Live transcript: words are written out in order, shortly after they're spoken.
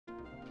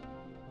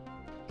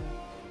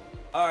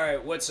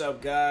Alright, what's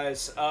up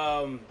guys?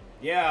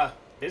 Yeah,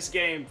 this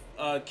game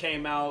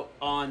came out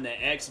on the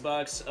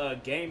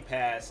Xbox Game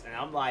Pass, and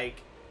I'm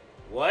like,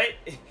 what?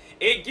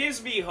 It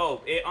gives me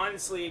hope.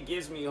 It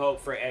gives me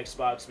hope for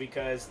Xbox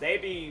because they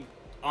be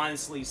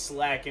honestly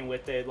slacking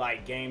with the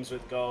like games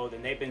with gold,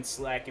 and they've been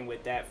slacking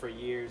with that for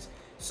years.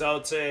 So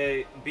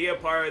to be a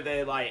part of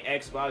the like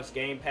Xbox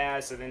Game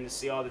Pass and then to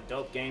see all the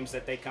dope games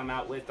that they come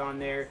out with on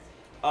there,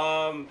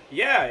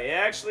 yeah, it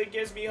actually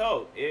gives me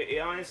hope. It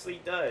honestly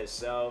does.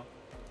 So.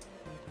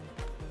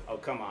 Oh,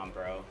 come on,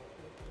 bro.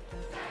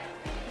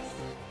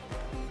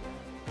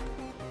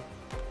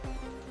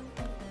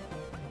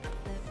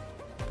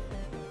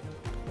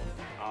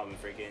 I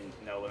don't freaking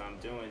know what I'm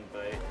doing,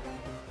 but...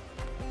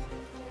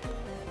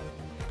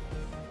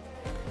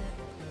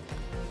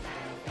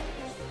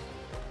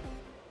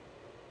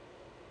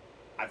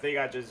 I think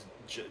I just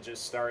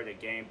started a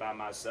game by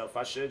myself.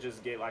 I should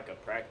just get like a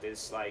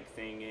practice like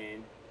thing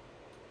in.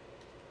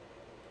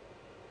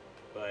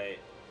 But...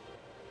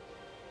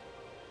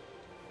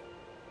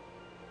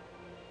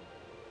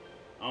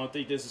 I don't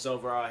think this is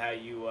overall how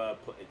you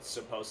it's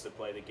supposed to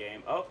play the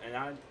game. Oh,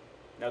 and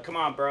no, come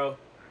on, bro.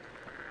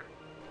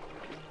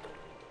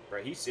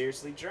 Bro, he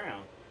seriously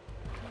drowned.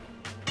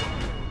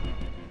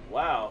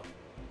 Wow.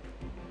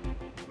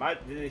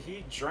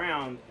 He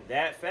drowned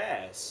that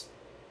fast?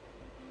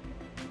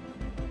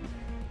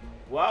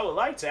 Well, I would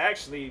like to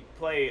actually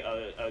play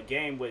a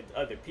game with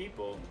other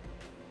people.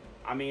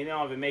 I mean, it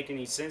don't even make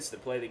any sense to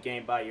play the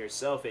game by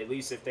yourself. At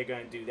least if they're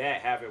gonna do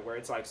that, have it where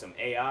it's like some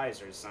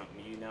AIs or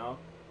something, you know?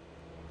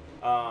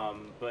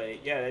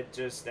 But yeah, that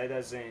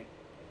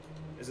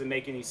doesn't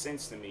make any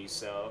sense to me.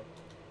 So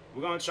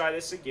we're gonna try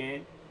this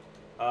again.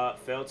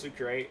 Failed to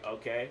create.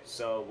 Okay,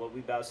 so what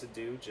we about to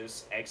do?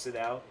 Just exit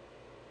out,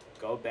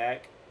 go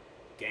back,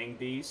 gang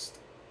beast,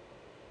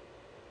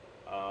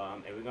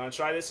 and we're gonna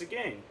try this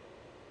again.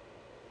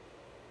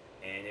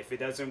 And if it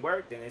doesn't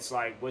work, then it's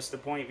like, what's the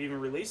point of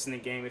even releasing the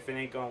game if it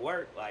ain't gonna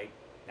work? Like,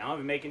 that don't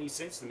even make any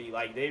sense to me.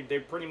 Like,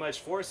 they're pretty much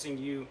forcing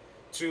you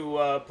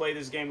to play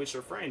this game with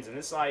your friends, and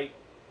it's like,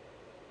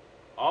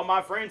 all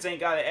my friends ain't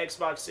got an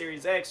Xbox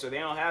Series X, or they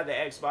don't have the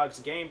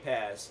Xbox Game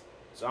Pass.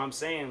 So I'm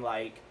saying,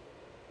 like,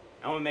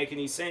 that don't make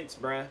any sense,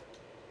 bruh. It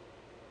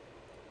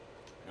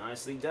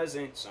honestly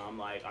doesn't. So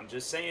I'm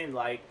just saying,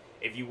 like,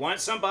 if you want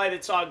somebody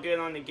to talk good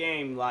on the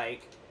game,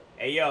 like,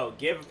 hey, yo,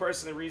 give a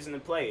person a reason to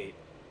play it.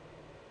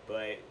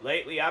 But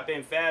lately, I've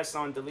been fast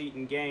on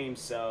deleting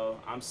games, so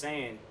I'm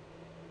saying,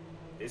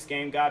 this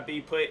game got to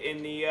be put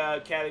in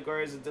the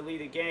category as a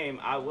deleted game.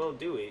 I will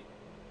do it.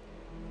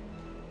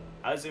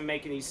 How does it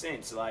make any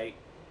sense? Like,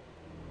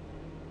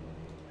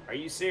 are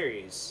you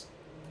serious?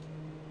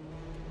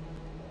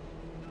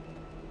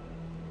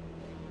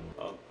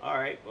 Oh,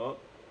 alright, well.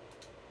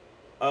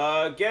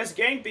 Guess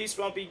Gang Beast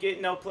won't be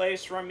getting no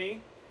plays from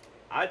me.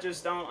 I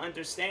just don't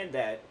understand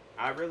that.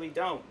 I really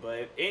don't.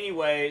 But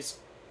anyways,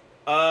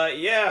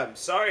 yeah,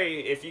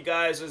 sorry if you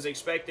guys was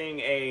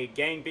expecting a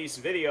Gang Beast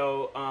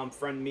video,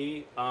 from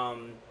me.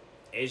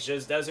 It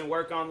just doesn't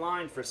work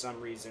online for some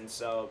reason,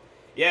 so...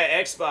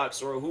 Yeah,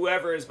 Xbox or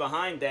whoever is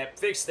behind that,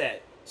 fix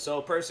that. So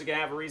a person can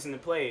have a reason to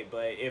play it.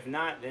 But if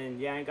not,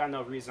 then yeah, I ain't got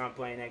no reason I'm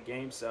playing that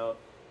game. So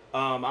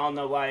I don't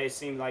know why it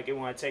seemed like it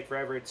want to take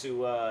forever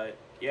to,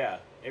 yeah,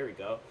 there we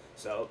go.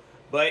 So,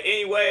 but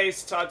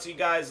anyways, talk to you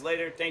guys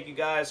later. Thank you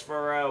guys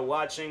for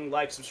watching.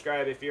 Like,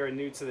 subscribe if you're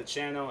new to the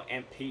channel,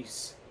 and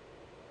peace.